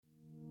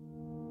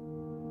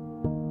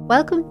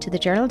Welcome to the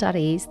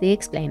Journal.ie's The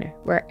Explainer,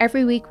 where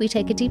every week we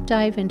take a deep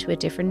dive into a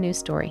different news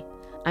story.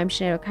 I'm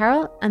Sinead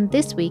O'Carroll, and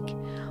this week,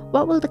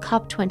 what will the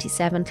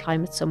COP27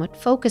 climate summit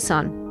focus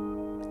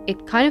on?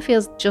 It kind of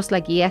feels just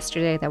like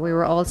yesterday that we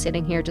were all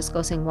sitting here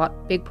discussing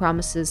what big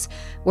promises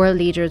world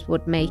leaders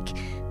would make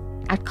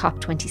at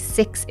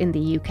COP26 in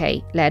the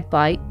UK, led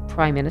by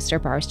Prime Minister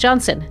Boris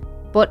Johnson.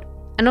 But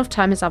enough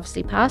time has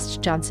obviously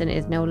passed. Johnson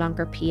is no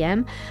longer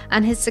PM,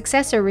 and his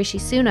successor Rishi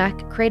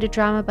Sunak created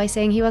drama by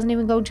saying he wasn't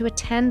even going to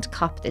attend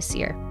COP this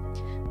year.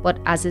 But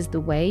as is the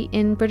way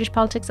in British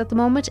politics at the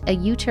moment, a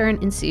U-turn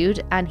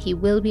ensued and he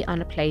will be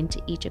on a plane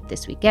to Egypt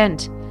this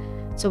weekend.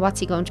 So what's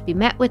he going to be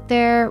met with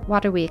there?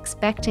 What are we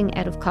expecting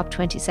out of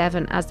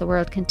COP27 as the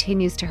world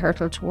continues to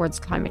hurtle towards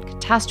climate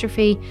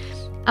catastrophe?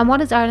 And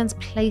what is Ireland's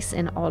place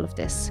in all of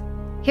this?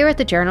 Here at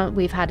the Journal,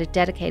 we've had a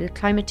dedicated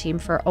climate team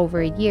for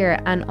over a year,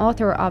 and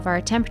author of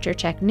our Temperature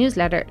Check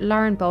newsletter,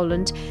 Lauren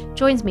Boland,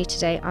 joins me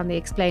today on The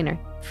Explainer.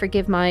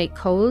 Forgive my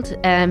cold,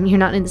 you're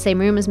not in the same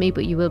room as me,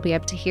 but you will be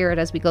able to hear it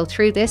as we go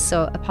through this,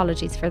 so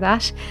apologies for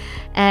that.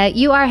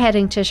 You are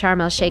heading to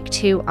Sharm el-Sheikh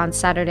too on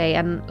Saturday,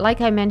 and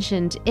like I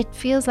mentioned, it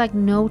feels like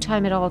no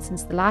time at all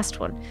since the last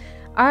one.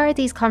 Are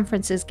these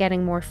conferences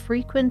getting more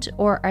frequent,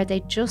 or are they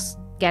just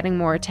getting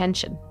more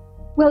attention?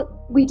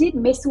 Well, we did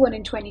miss one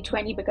in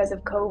 2020 because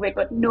of COVID,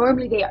 but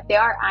normally they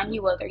are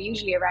annual. They're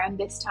usually around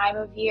this time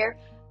of year.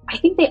 I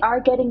think they are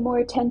getting more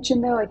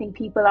attention, though. I think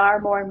people are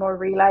more and more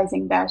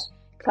realizing that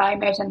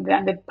climate and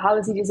the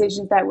policy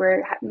decisions that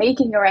we're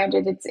making around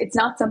it, it's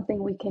not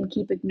something we can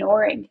keep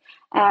ignoring.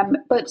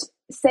 But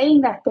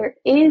saying that there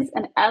is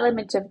an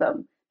element of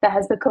them that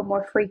has become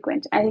more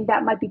frequent, I think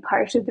that might be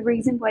part of the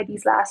reason why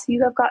these last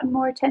few have gotten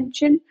more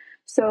attention.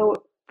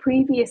 So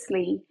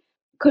previously,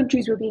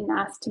 countries were being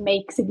asked to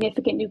make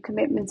significant new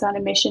commitments on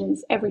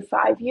emissions every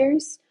 5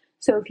 years.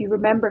 So if you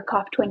remember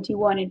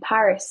COP21 in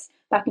Paris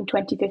back in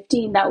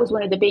 2015, that was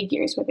one of the big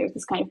years where there was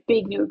this kind of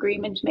big new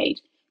agreement made.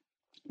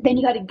 Then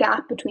you had a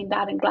gap between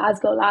that and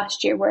Glasgow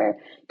last year where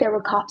there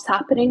were COPs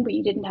happening, but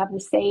you didn't have the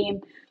same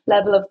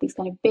level of these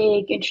kind of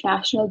big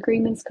international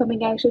agreements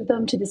coming out of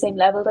them to the same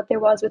level that there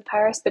was with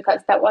Paris,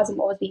 because that wasn't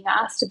what was being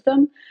asked of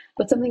them.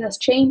 But something that's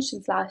changed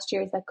since last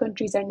year is that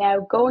countries are now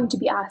going to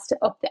be asked to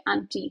up the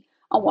ante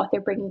on what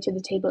they're bringing to the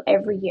table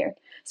every year.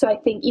 So I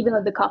think even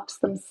though the COPs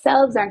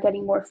themselves aren't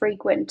getting more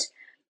frequent,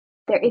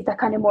 there is that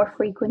kind of more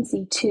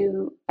frequency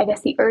to, I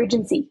guess, the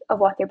urgency of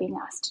what they're being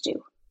asked to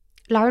do.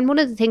 Lauren, one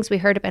of the things we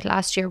heard about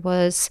last year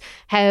was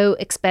how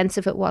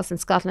expensive it was in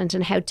Scotland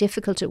and how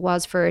difficult it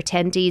was for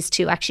attendees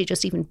to actually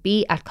just even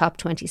be at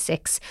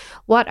COP26.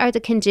 What are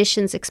the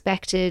conditions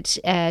expected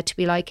to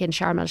be like in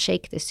Sharm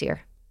el-Sheikh this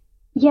year?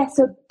 Yeah,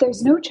 so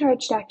there's no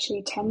charge to actually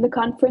attend the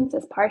conference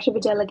as part of a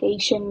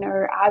delegation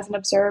or as an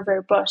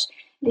observer, but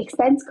the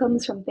expense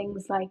comes from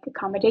things like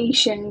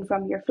accommodation,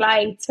 from your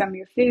flights, from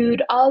your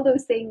food, all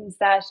those things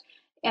that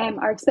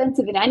are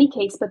expensive in any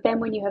case. But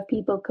then when you have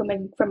people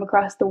coming from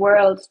across the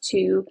world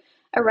to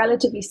a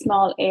relatively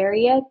small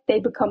area, they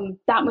become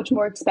that much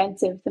more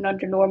expensive than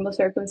under normal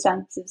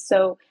circumstances.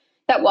 So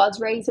that was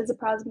raised as a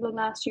problem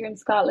last year in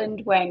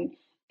Scotland, when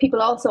people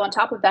also, on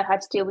top of that,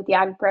 had to deal with the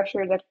added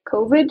pressure that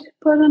COVID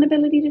put on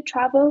ability to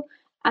travel.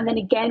 And then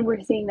again, we're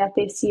seeing that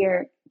this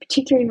year,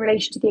 particularly in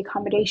relation to the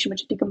accommodation,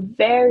 which has become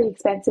very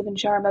expensive in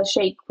Sharm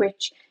el-Sheikh,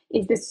 which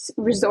is this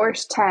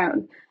resort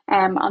town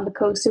on the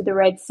coast of the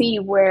Red Sea,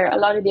 where a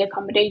lot of the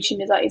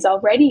accommodation is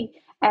already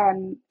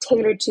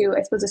tailored to,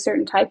 I suppose, a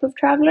certain type of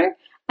traveller.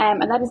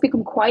 And that has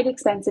become quite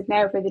expensive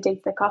now for the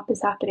dates that COP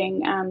is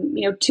happening,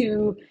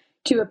 to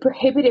a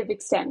prohibitive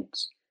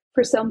extent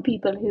for some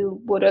people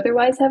who would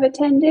otherwise have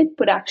attended,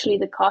 but actually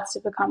the cost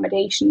of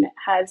accommodation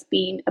has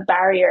been a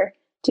barrier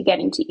to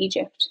getting to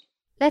Egypt.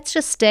 Let's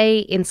just stay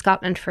in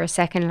Scotland for a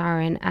second,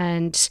 Lauren.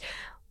 And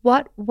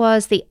what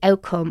was the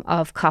outcome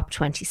of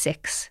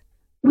COP26?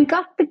 We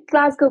got the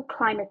Glasgow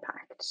Climate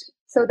Pact.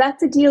 So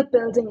that's a deal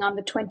building on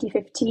the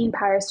 2015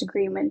 Paris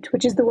Agreement,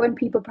 which is the one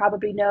people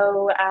probably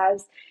know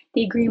as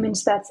the agreement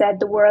that said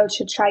the world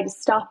should try to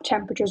stop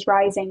temperatures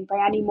rising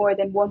by any more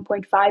than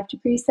 1.5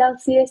 degrees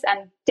Celsius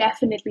and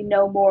definitely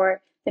no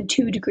more than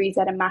 2 degrees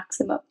at a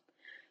maximum.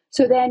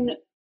 So then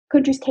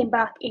countries came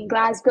back in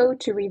Glasgow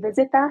to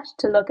revisit that,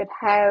 to look at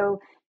how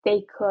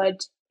they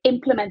could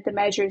implement the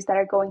measures that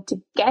are going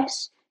to get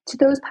to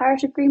those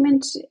Paris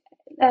Agreement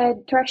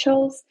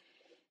thresholds.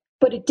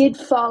 But it did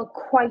fall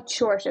quite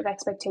short of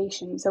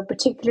expectations. So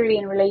particularly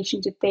in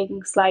relation to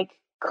things like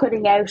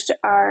cutting out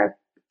our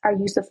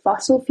use of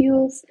fossil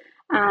fuels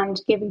and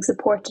giving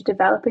support to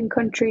developing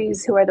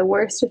countries who are the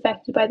worst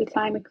affected by the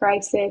climate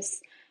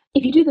crisis.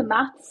 If you do the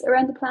maths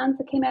around the plans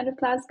that came out of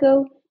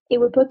Glasgow, it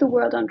would put the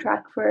world on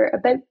track for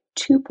about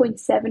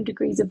 2.7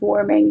 degrees of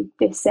warming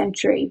this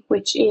century,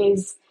 which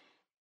is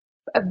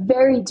a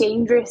very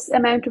dangerous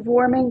amount of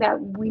warming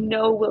that we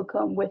know will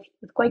come with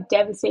quite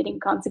devastating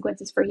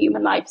consequences for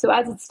human life. So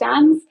as it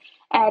stands,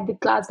 the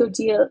Glasgow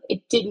deal,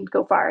 it didn't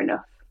go far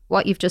enough.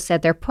 What you've just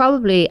said there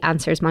probably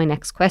answers my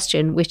next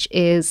question, which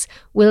is,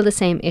 will the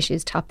same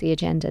issues top the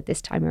agenda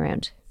this time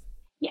around?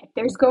 Yeah,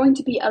 there's going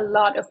to be a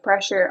lot of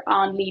pressure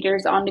on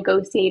leaders, on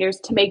negotiators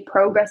to make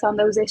progress on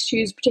those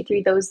issues,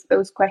 particularly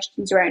those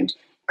questions around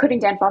cutting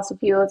down fossil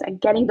fuels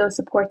and getting those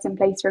supports in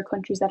place for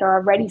countries that are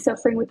already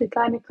suffering with the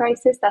climate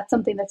crisis. That's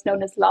something that's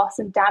known as loss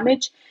and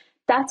damage.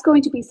 That's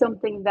going to be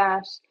something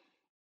that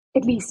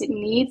at least it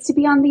needs to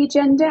be on the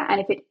agenda. And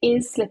if it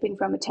is slipping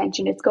from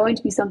attention, it's going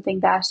to be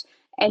something that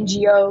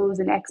NGOs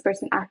and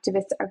experts and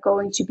activists are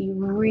going to be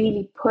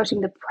really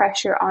putting the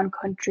pressure on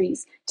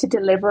countries to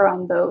deliver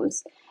on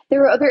those.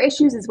 There are other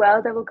issues as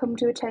well that will come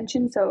to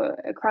attention. So,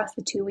 across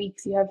the 2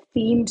 weeks, you have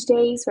themed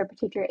days where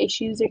particular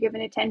issues are given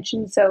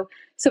attention. So,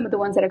 some of the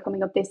ones that are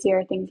coming up this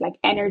year are things like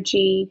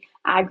energy,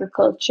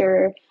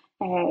 agriculture,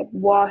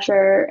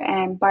 water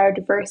and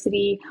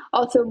biodiversity,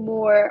 also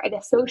more, I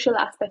guess, social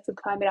aspects of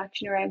climate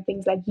action around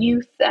things like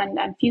youth and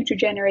future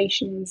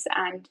generations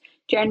and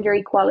gender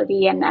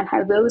equality and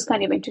how those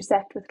kind of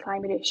intersect with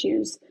climate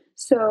issues.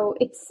 So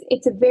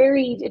it's a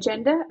varied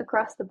agenda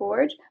across the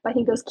board. But I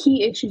think those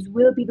key issues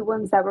will be the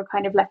ones that were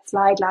kind of let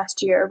slide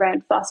last year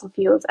around fossil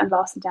fuels and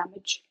loss and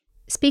damage.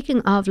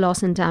 Speaking of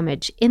loss and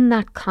damage, in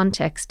that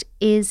context,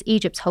 is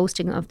Egypt's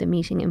hosting of the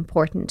meeting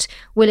important?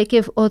 Will it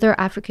give other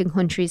African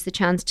countries the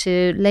chance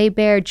to lay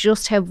bare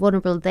just how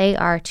vulnerable they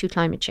are to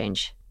climate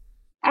change?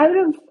 Out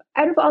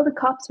of all the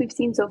COPs we've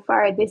seen so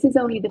far, this is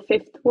only the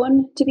fifth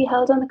one to be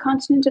held on the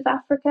continent of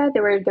Africa.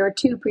 There were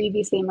two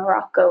previously in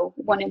Morocco,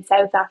 one in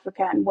South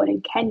Africa and one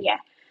in Kenya.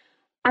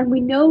 And we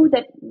know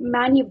that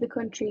many of the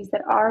countries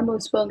that are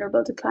most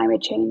vulnerable to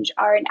climate change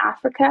are in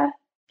Africa.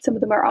 Some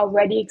of them are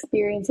already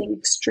experiencing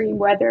extreme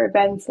weather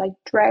events like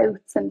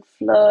droughts and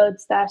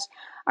floods that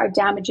are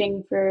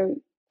damaging for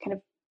kind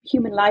of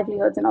human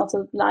livelihoods and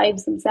also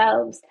lives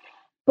themselves.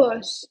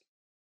 But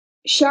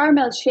Sharm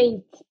el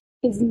Sheikh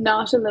is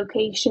not a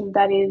location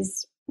that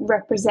is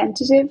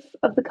representative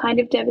of the kind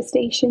of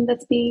devastation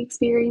that's being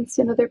experienced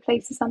in other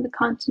places on the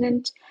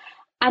continent.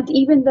 And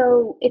even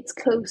though it's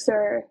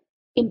closer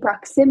in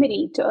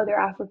proximity to other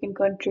African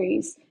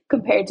countries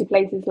compared to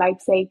places like,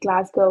 say,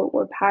 Glasgow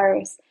or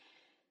Paris,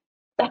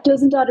 that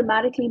doesn't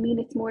automatically mean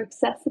it's more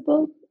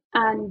accessible.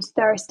 And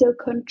there are still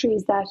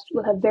countries that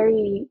will have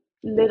very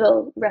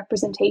little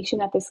representation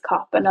at this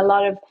COP, and a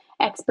lot of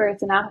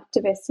experts and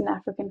activists in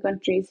African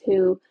countries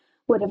who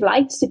would have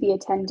liked to be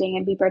attending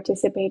and be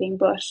participating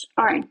but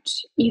aren't,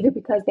 either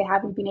because they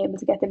haven't been able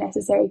to get the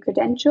necessary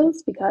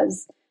credentials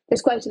because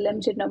there's quite a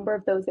limited number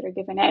of those that are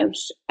given out,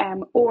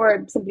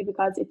 or simply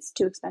because it's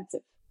too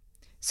expensive.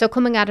 So,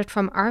 coming at it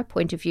from our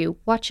point of view,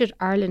 what should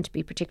Ireland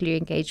be particularly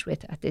engaged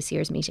with at this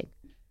year's meeting?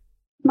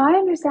 My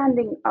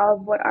understanding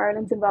of what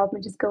Ireland's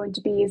involvement is going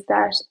to be is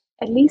that,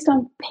 at least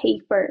on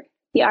paper,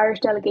 the Irish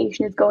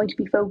delegation is going to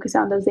be focused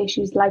on those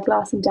issues like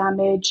loss and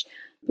damage,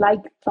 like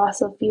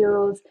fossil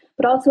fuels,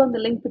 but also on the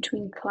link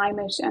between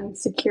climate and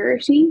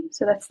security.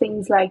 So that's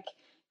things like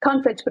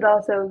conflict, but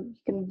also you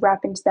can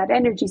wrap into that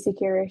energy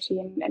security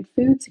and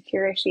food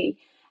security.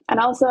 And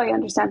also, I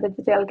understand that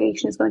the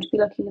delegation is going to be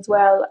looking as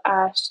well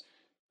at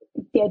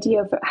the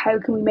idea of how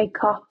can we make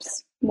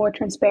COPs more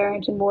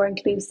transparent and more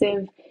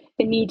inclusive,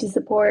 the need to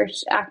support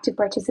active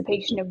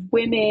participation of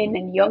women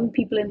and young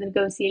people in the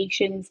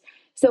negotiations.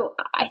 So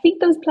I think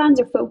those plans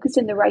are focused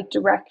in the right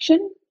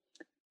direction,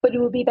 but it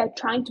will be about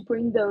trying to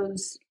bring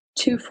those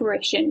to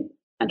fruition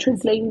and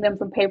translating them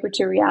from paper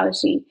to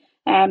reality.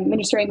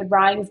 Minister Eamon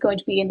Ryan is going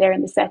to be in there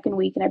in the second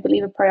week, and I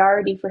believe a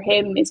priority for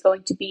him is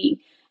going to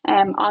be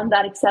on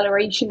that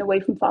acceleration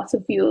away from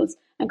fossil fuels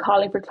and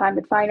calling for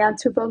climate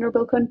finance for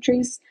vulnerable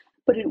countries.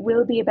 But it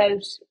will be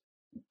about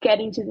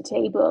getting to the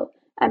table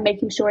and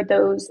making sure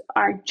those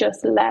aren't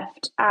just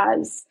left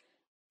as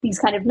these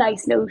kind of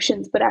nice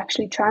notions, but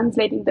actually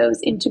translating those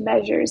into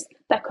measures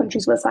that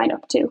countries will sign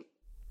up to.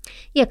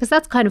 Yeah, because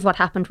that's kind of what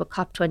happened with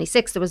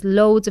COP26. There was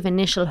loads of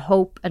initial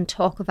hope and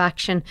talk of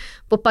action,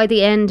 but by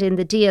the end in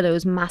the deal, it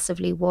was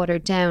massively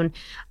watered down.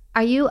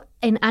 Are you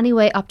in any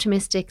way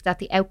optimistic that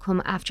the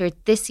outcome after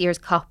this year's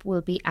COP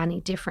will be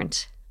any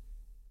different?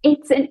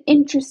 It's an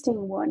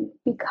interesting one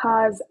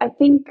because I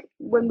think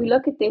when we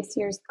look at this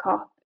year's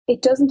COP,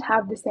 it doesn't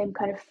have the same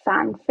kind of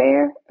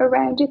fanfare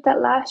around it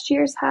that last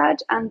year's had,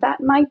 and that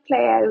might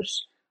play out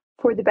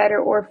for the better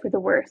or for the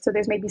worse. So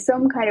there's maybe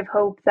some kind of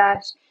hope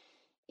that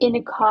in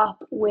a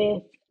COP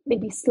with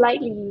maybe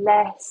slightly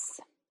less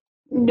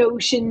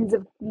notions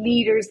of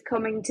leaders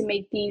coming to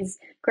make these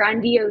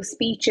grandiose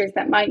speeches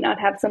that might not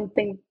have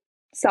something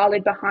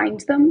solid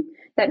behind them,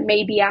 that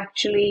maybe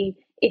actually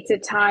it's a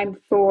time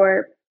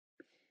for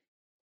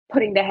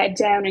putting the head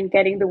down and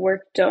getting the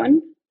work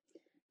done.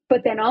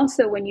 But then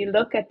also, when you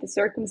look at the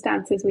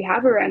circumstances we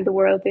have around the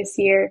world this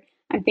year,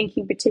 I'm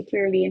thinking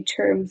particularly in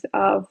terms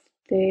of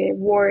the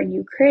war in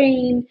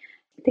Ukraine,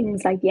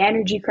 things like the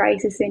energy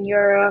crisis in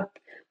Europe,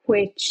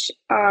 which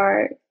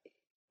are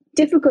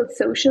difficult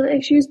social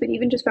issues, but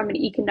even just from an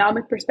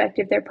economic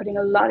perspective, they're putting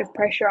a lot of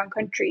pressure on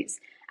countries.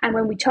 And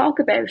when we talk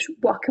about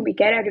what can we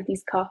get out of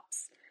these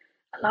COPs,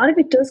 a lot of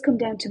it does come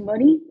down to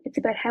money. It's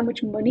about how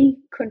much money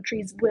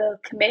countries will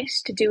commit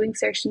to doing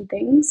certain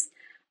things.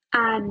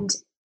 And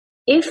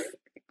if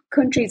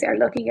countries are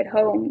looking at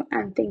home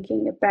and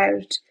thinking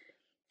about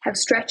how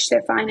stretched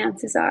their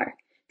finances are,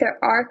 there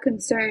are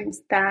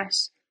concerns that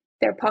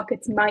their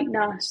pockets might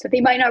not, that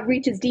they might not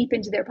reach as deep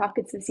into their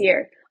pockets this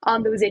year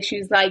on those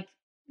issues, like,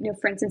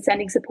 for instance,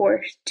 sending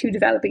support to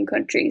developing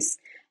countries.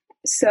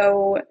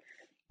 So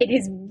it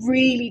is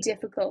really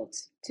difficult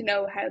to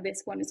know how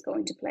this one is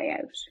going to play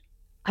out.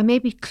 I may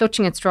be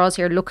clutching at straws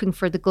here, looking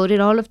for the good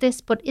in all of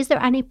this, but is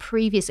there any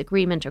previous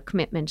agreement or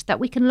commitment that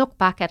we can look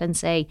back at and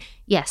say,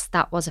 yes,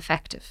 that was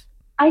effective?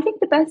 I think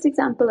the best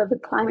example of a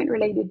climate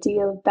related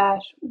deal that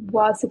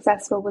was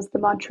successful was the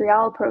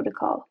Montreal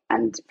Protocol.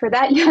 And for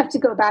that, you have to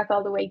go back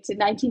all the way to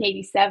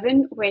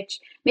 1987, which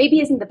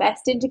maybe isn't the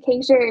best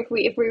indicator.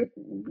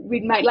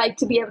 We might like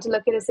to be able to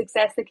look at a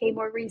success that came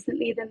more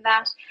recently than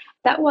that.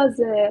 That was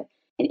an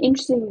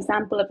interesting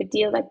example of a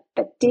deal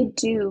that did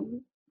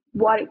do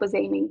what it was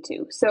aiming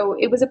to. So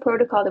it was a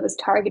protocol that was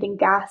targeting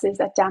gases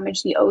that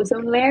damage the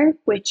ozone layer,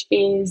 which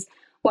is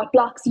what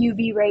blocks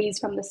UV rays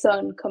from the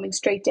sun coming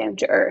straight down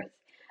to Earth.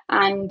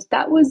 And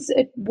that was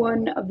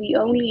one of the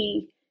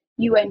only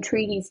UN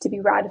treaties to be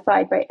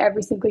ratified by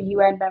every single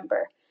UN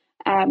member.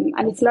 And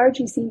it's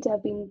largely seen to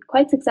have been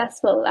quite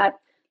successful at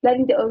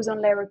letting the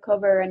ozone layer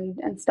recover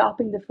and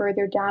stopping the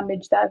further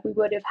damage that we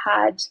would have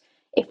had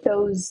if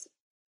those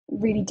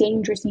really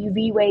dangerous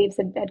UV waves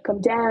had come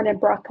down and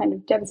brought kind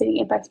of devastating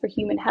impacts for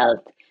human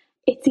health.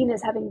 It's seen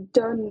as having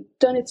done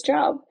its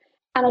job.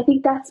 And I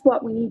think that's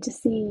what we need to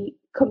see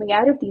coming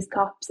out of these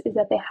COPs, is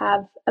that they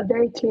have a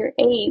very clear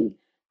aim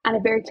and a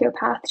very clear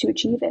path to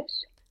achieve it.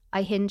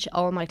 I hinge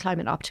all my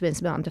climate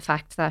optimism on the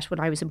fact that when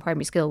I was in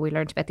primary school, we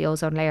learned about the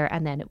ozone layer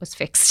and then it was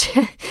fixed.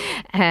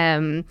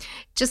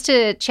 Just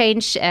to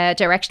change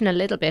direction a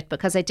little bit,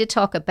 because I did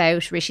talk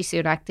about Rishi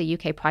Sunak, the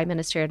UK Prime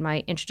Minister, in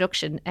my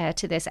introduction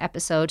to this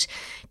episode.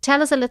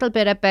 Tell us a little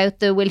bit about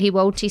the will he,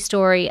 won't he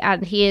story.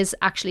 And he is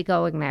actually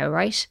going now,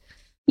 right?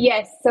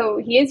 Yes, so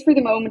he is for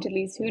the moment at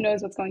least. Who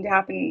knows what's going to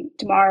happen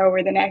tomorrow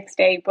or the next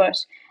day. But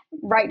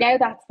right now,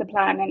 that's the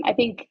plan. And I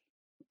think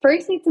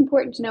firstly, it's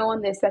important to know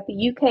on this that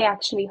the UK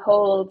actually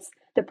holds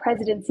the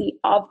presidency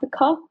of the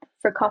COP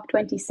for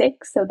COP26.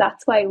 So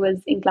that's why it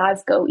was in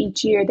Glasgow.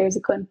 Each year there's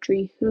a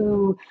country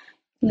who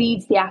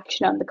leads the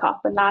action on the COP.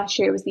 And last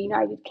year it was the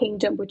United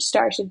Kingdom, which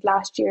started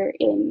last year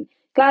in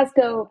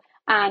Glasgow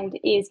and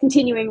is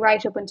continuing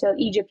right up until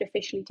Egypt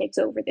officially takes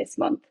over this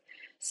month.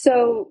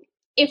 So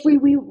if we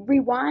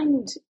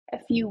rewind a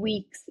few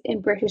weeks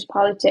in British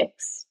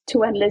politics to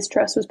when Liz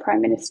Truss was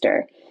Prime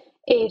Minister,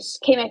 it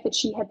came out that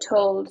she had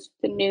told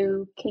the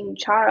new King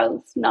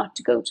Charles not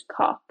to go to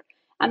COP.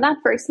 And that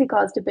firstly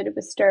caused a bit of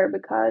a stir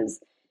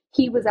because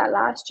he was at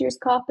last year's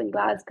COP in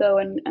Glasgow,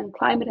 and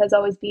climate has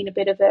always been a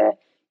bit of a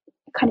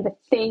kind of a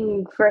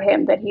thing for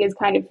him that he has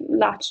kind of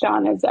latched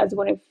on as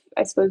one of,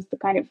 I suppose, the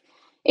kind of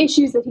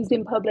issues that he's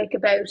been public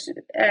about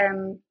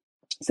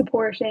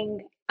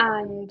supporting.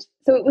 And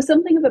so it was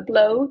something of a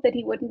blow that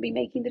he wouldn't be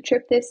making the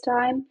trip this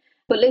time.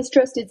 But Liz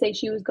Truss did say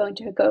she was going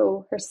to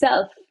go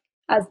herself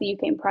as the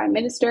UK Prime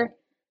Minister.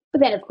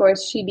 But then, of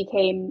course, she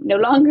became no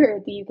longer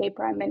the UK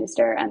Prime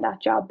Minister, and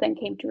that job then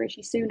came to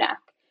Rishi Sunak,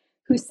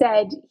 who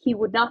said he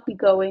would not be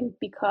going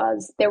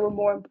because there were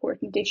more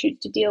important issues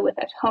to deal with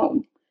at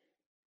home.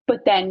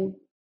 But then,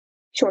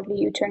 shortly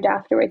U-turned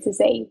afterwards to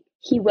say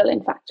he will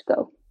in fact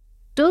go.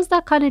 Does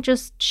that kind of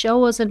just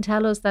show us and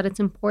tell us that it's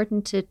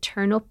important to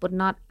turn up, but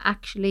not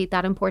actually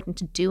that important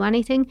to do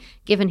anything,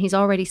 given he's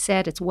already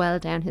said it's well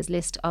down his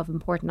list of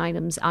important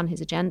items on his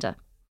agenda?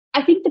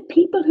 I think the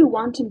people who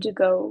want him to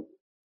go,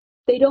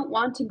 they don't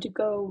want him to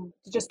go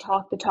to just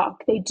talk the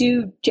talk. They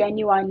do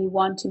genuinely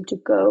want him to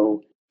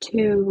go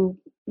to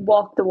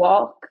walk the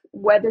walk.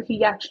 Whether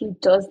he actually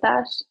does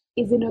that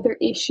is another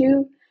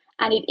issue.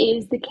 And it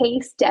is the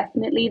case,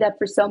 definitely, that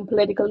for some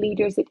political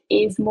leaders, it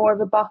is more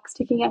of a box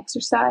ticking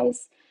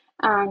exercise.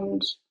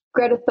 And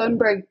Greta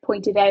Thunberg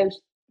pointed out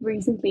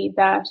recently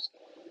that,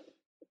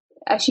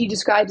 as she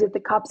describes it, the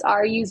COPs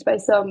are used by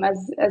some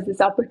as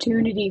this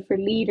opportunity for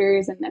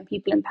leaders and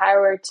people in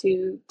power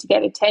to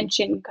get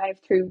attention kind of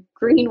through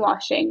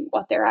greenwashing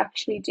what they're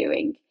actually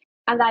doing.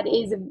 And that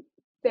is a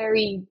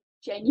very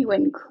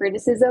genuine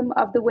criticism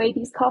of the way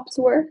these COPs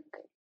work.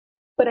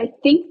 But I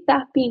think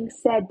that being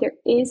said, there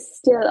is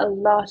still a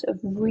lot of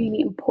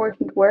really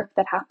important work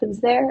that happens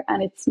there.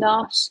 And it's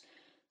not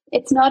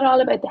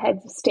all about the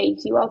heads of state.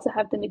 You also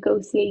have the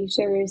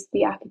negotiators,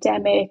 the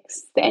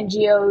academics, the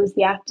NGOs,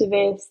 the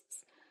activists,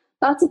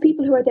 lots of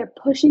people who are there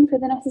pushing for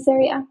the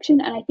necessary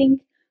action. And I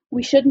think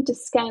we shouldn't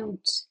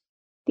discount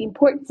the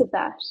importance of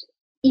that,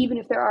 even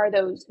if there are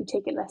those who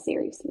take it less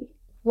seriously.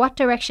 What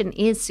direction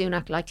is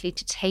Sunak likely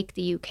to take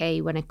the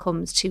UK when it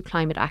comes to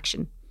climate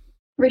action?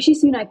 Rishi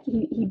Sunak,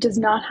 he does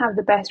not have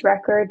the best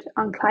record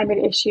on climate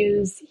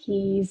issues.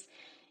 He's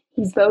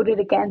voted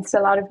against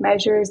a lot of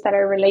measures that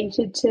are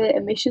related to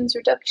emissions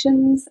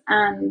reductions.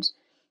 And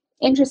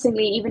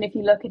interestingly, even if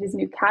you look at his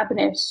new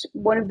cabinet,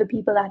 one of the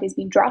people that has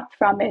been dropped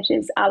from it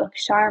is Alok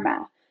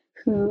Sharma,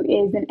 who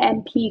is an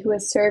MP who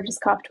has served as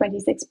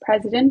COP26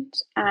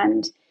 president.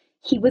 And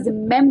he was a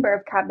member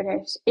of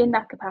cabinet in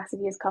that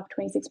capacity as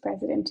COP26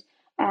 president.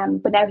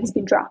 but now he's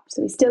been dropped.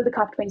 So he's still the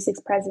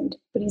COP26 president,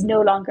 but he's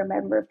no longer a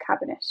member of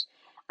cabinet.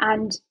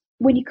 And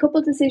when you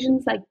couple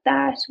decisions like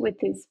that with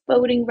his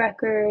voting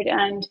record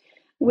and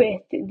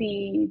with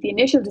the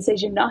initial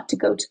decision not to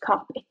go to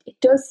COP, it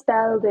does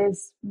spell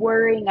this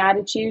worrying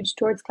attitude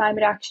towards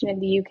climate action in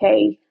the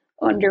UK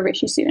under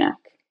Rishi Sunak.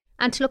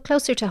 And to look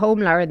closer to home,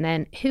 Lauren,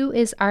 then, who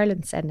is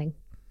Ireland sending?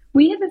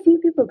 We have a few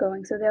people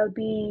going, so there'll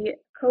be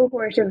a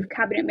cohort of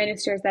cabinet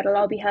ministers that'll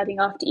all be heading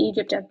off to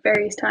Egypt at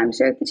various times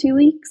throughout the 2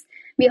 weeks.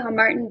 Micheál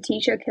Martin,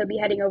 Taoiseach, he'll be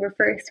heading over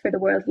first for the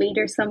World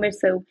Leaders Summit,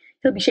 so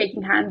he'll be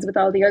shaking hands with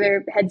all the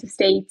other heads of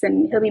states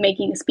and he'll be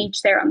making a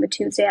speech there on the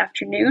Tuesday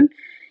afternoon.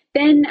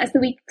 Then as the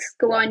weeks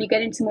go on, you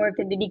get into more of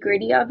the nitty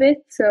gritty of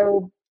it.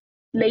 So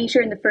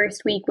later in the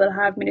first week, we'll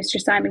have Minister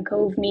Simon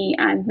Coveney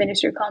and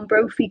Minister Colm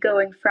Brophy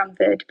going from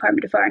the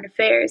Department of Foreign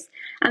Affairs,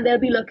 and they'll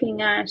be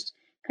looking at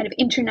kind of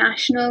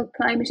international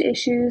climate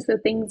issues, so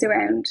things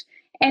around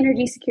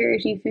energy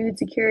security, food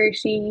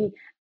security,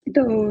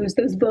 those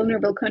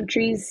vulnerable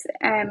countries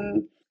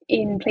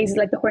in places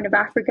like the Horn of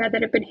Africa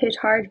that have been hit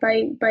hard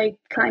by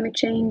climate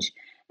change.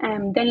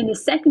 Then in the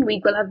second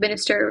week, we'll have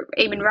Minister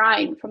Eamon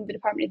Ryan from the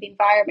Department of the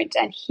Environment,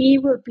 and he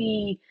will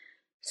be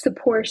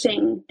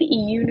supporting the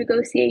EU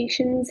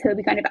negotiations. He'll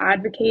be kind of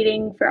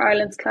advocating for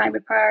Ireland's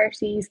climate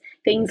priorities,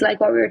 things like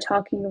what we were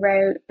talking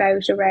about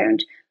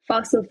around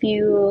fossil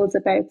fuels,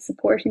 about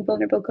supporting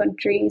vulnerable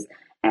countries.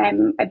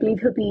 I believe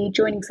he'll be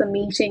joining some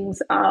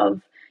meetings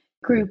of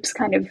groups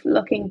kind of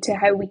looking to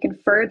how we can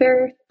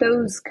further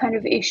those kind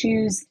of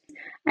issues.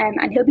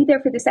 And he'll be there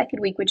for the second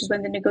week, which is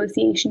when the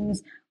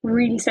negotiations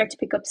really start to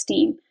pick up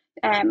steam.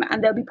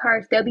 And they'll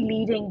be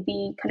leading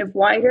the kind of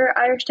wider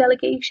Irish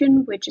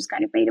delegation, which is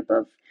kind of made up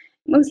of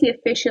mostly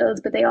officials,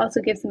 but they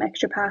also give some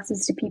extra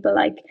passes to people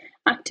like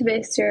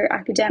activists or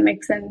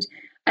academics. And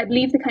I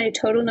believe the kind of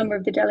total number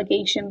of the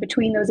delegation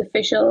between those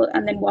official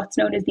and then what's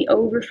known as the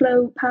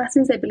overflow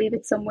passes, I believe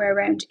it's somewhere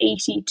around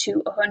 80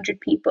 to 100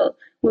 people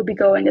will be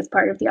going as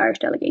part of the Irish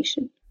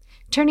delegation.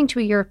 Turning to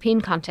a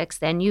European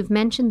context then, you've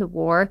mentioned the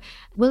war.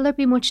 Will there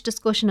be much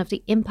discussion of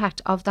the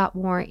impact of that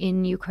war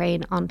in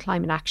Ukraine on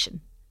climate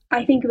action?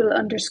 I think it will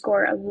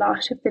underscore a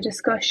lot of the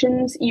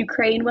discussions.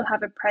 Ukraine will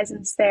have a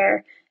presence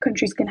there.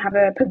 Countries can have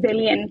a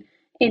pavilion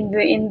in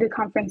the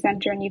conference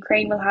centre, and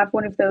Ukraine will have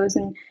one of those.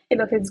 And it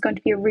looks like there's going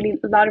to be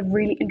a lot of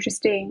really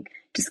interesting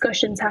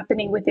discussions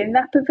happening within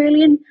that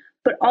pavilion,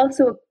 but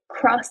also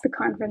across the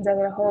conference as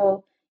a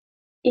whole.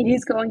 It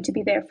is going to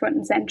be there front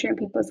and centre in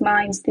people's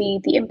minds,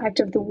 the impact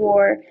of the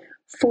war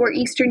for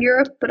Eastern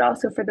Europe, but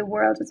also for the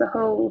world as a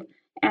whole,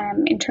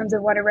 in terms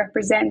of what it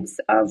represents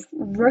of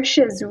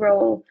Russia's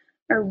role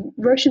or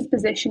Russia's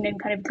position in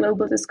kind of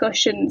global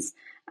discussions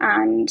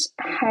and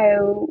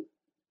how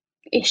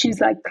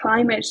issues like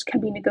climate can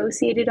be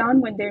negotiated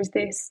on when there's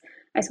this,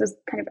 I suppose,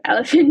 kind of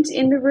elephant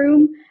in the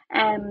room.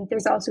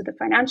 There's also the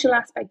financial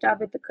aspect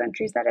of it. The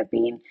countries that have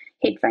been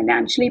hit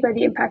financially by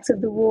the impacts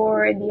of the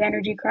war and the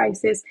energy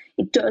crisis,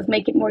 it does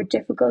make it more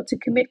difficult to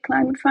commit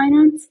climate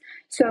finance.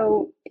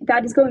 So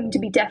that is going to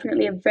be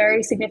definitely a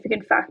very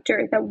significant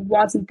factor that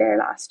wasn't there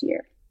last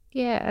year.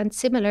 Yeah, and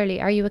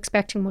similarly, are you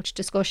expecting much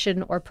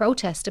discussion or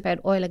protest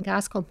about oil and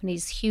gas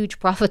companies' huge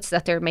profits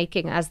that they're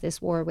making as this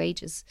war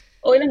wages?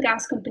 Oil and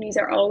gas companies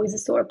are always a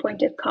sore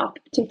point at COP,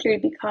 particularly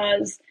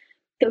because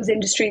those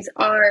industries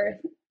are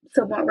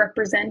somewhat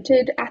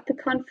represented at the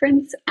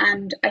conference.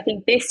 And I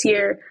think this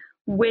year,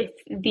 with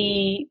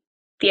the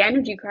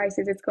energy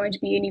crisis, it's going to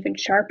be an even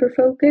sharper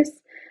focus.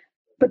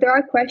 But there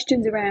are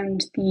questions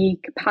around the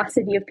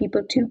capacity of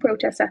people to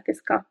protest at this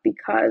COP,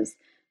 because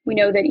we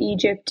know that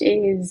Egypt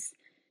is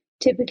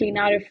typically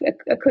not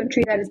a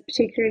country that is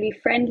particularly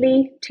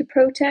friendly to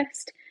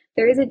protest.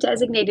 There is a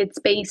designated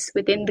space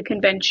within the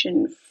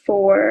convention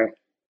for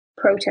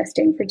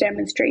protesting, for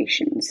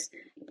demonstrations,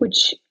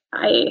 which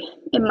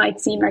it might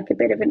seem like a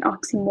bit of an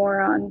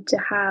oxymoron to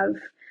have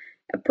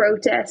a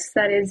protest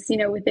that is,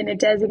 within a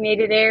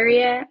designated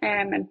area,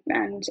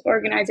 and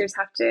organizers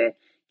have to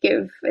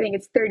give, I think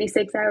it's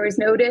 36 hours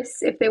notice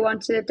if they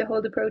wanted to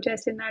hold a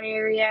protest in that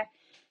area.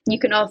 You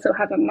can also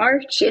have a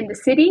march in the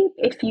city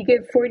if you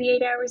give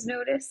 48 hours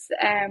notice.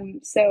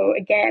 So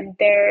again,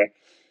 there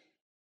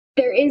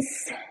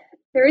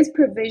is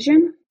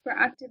provision for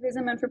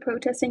activism and for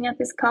protesting at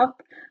this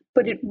COP,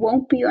 but it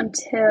won't be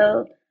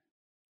until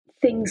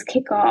things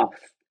kick off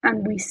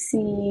and we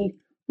see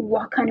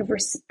what kind of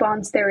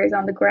response there is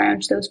on the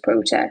ground to those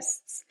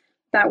protests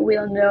that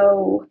we'll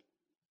know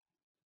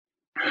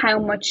how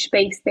much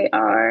space they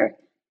are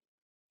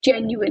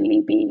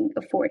genuinely being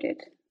afforded.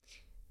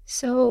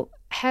 So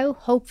how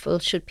hopeful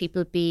should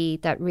people be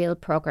that real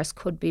progress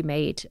could be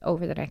made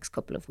over the next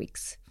couple of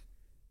weeks?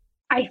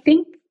 I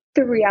think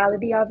the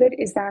reality of it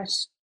is that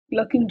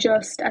looking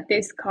just at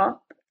this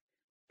COP,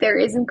 there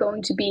isn't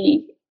going to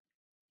be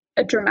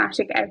a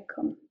dramatic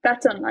outcome.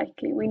 That's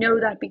unlikely. We know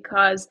that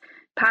because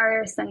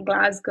Paris and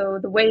Glasgow,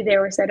 the way they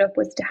were set up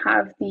was to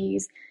have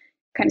these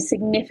kind of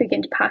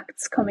significant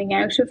pacts coming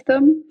out of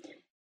them.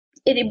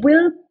 It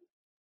will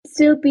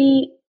still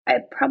be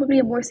probably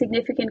a more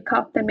significant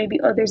COP than maybe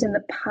others in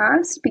the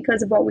past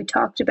because of what we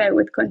talked about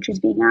with countries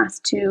being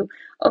asked to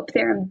up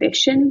their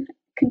ambition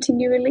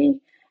continually.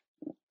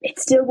 It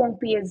still won't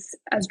be as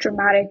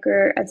dramatic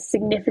or as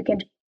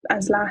significant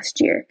as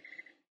last year.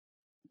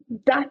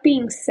 That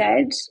being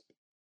said,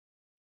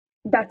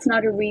 that's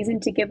not a reason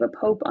to give up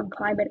hope on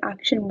climate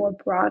action more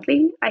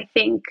broadly. I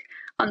think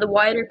on the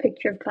wider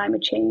picture of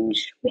climate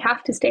change, we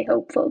have to stay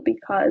hopeful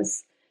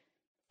because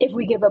if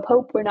we give up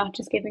hope, we're not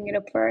just giving it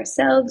up for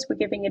ourselves, we're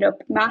giving it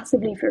up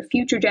massively for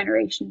future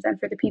generations and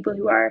for the people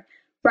who are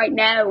right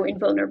now in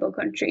vulnerable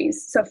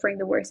countries suffering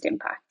the worst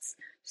impacts.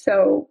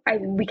 So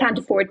we can't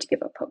afford to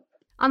give up hope.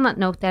 On that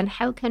note then,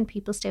 how can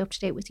people stay up to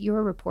date with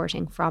your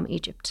reporting from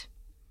Egypt?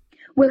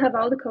 We'll have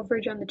all the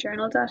coverage on the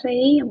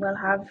journal.ie and we'll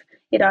have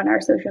it on our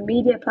social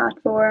media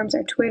platforms,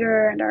 our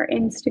Twitter and our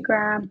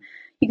Instagram.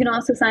 You can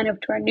also sign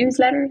up to our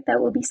newsletter that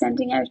we'll be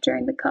sending out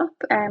during the COP,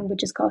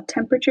 which is called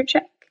Temperature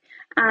Check.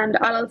 And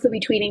I'll also be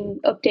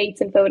tweeting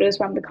updates and photos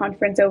from the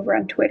conference over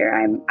on Twitter.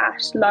 I'm at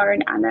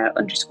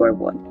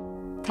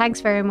LaurenAnna_1.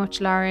 Thanks very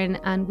much, Lauren.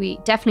 And we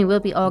definitely will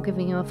be all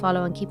giving you a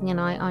follow and keeping an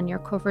eye on your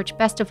coverage.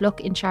 Best of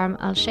luck in Sharm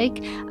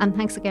el-Sheikh. And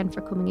thanks again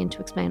for coming in to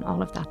explain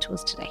all of that to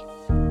us today.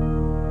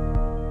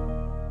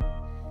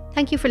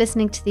 Thank you for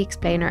listening to The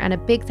Explainer, and a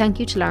big thank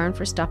you to Lauren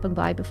for stopping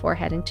by before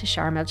heading to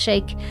Sharm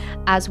el-Sheikh.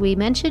 As we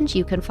mentioned,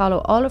 you can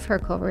follow all of her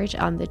coverage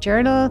on the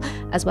journal,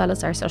 as well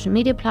as our social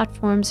media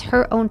platforms,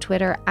 her own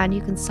Twitter, and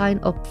you can sign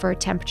up for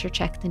Temperature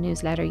Check, the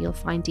newsletter. You'll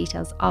find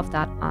details of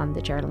that on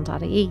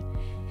thejournal.ie.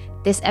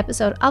 This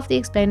episode of The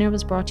Explainer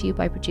was brought to you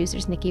by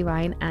producers Nikki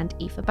Ryan and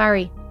Aoife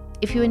Barry.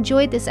 If you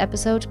enjoyed this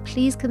episode,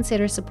 please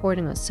consider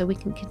supporting us so we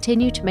can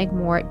continue to make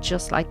more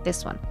just like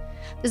this one.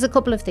 There's a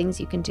couple of things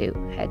you can do.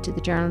 Head to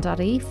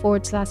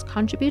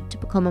thejournal.ie/contribute to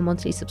become a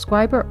monthly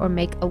subscriber or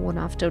make a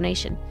one-off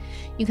donation.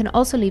 You can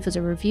also leave us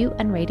a review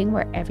and rating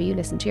wherever you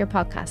listen to your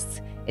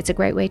podcasts. It's a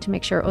great way to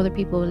make sure other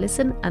people will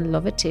listen and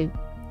love it too.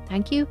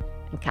 Thank you,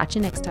 and catch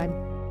you next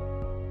time.